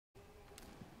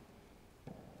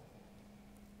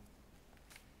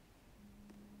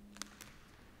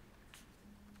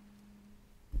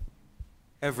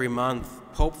Every month,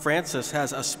 Pope Francis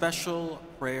has a special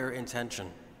prayer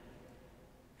intention.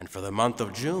 And for the month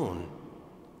of June,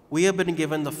 we have been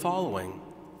given the following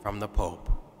from the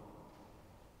Pope.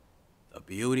 The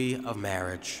beauty of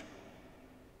marriage.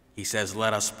 He says,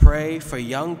 let us pray for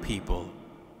young people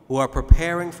who are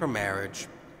preparing for marriage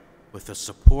with the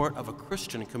support of a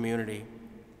Christian community.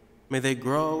 May they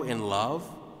grow in love,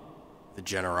 the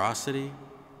generosity,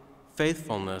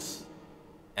 faithfulness,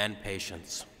 and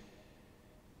patience.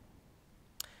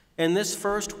 In this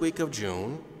first week of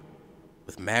June,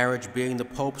 with marriage being the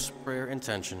Pope's prayer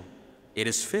intention, it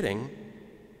is fitting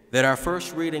that our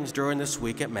first readings during this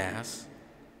week at Mass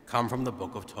come from the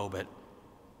book of Tobit,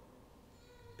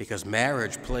 because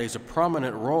marriage plays a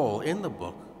prominent role in the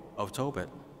book of Tobit.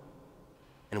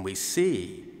 And we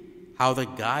see how the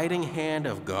guiding hand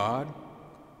of God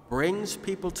brings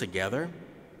people together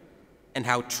and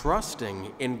how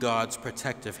trusting in God's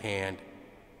protective hand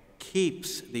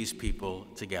keeps these people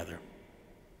together.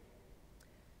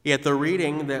 Yet the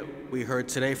reading that we heard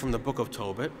today from the book of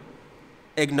Tobit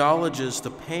acknowledges the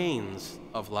pains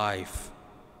of life,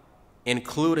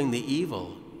 including the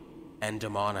evil and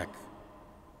demonic.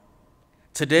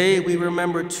 Today we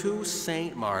remember two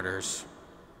saint martyrs,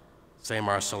 St.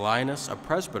 Marcellinus, a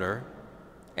presbyter,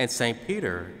 and St.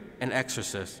 Peter, an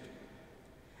exorcist.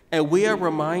 And we are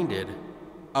reminded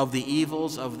of the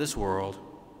evils of this world,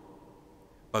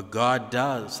 but God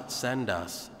does send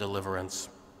us deliverance.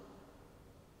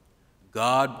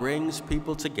 God brings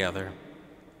people together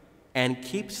and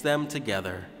keeps them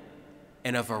together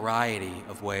in a variety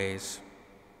of ways.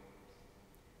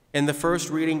 In the first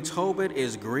reading, Tobit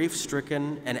is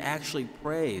grief-stricken and actually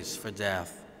prays for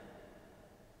death.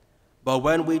 But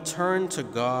when we turn to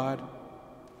God,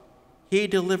 He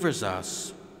delivers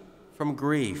us from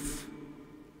grief,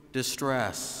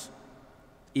 distress,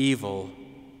 evil,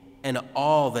 and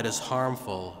all that is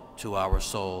harmful to our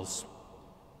souls.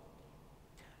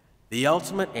 The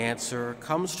ultimate answer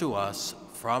comes to us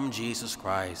from Jesus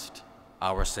Christ,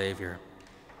 our Savior.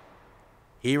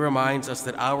 He reminds us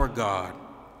that our God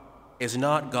is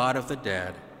not God of the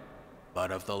dead, but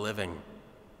of the living.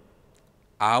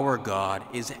 Our God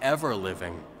is ever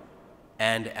living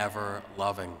and ever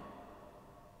loving.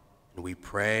 And we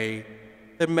pray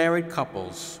that married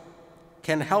couples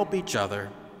can help each other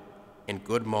in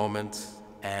good moments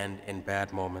and in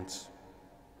bad moments.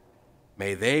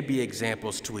 May they be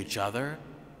examples to each other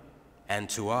and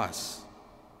to us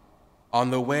on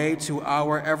the way to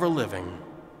our ever-living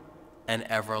and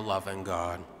ever-loving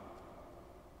God.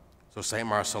 So St.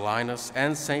 Marcellinus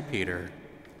and St. Peter,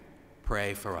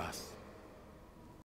 pray for us.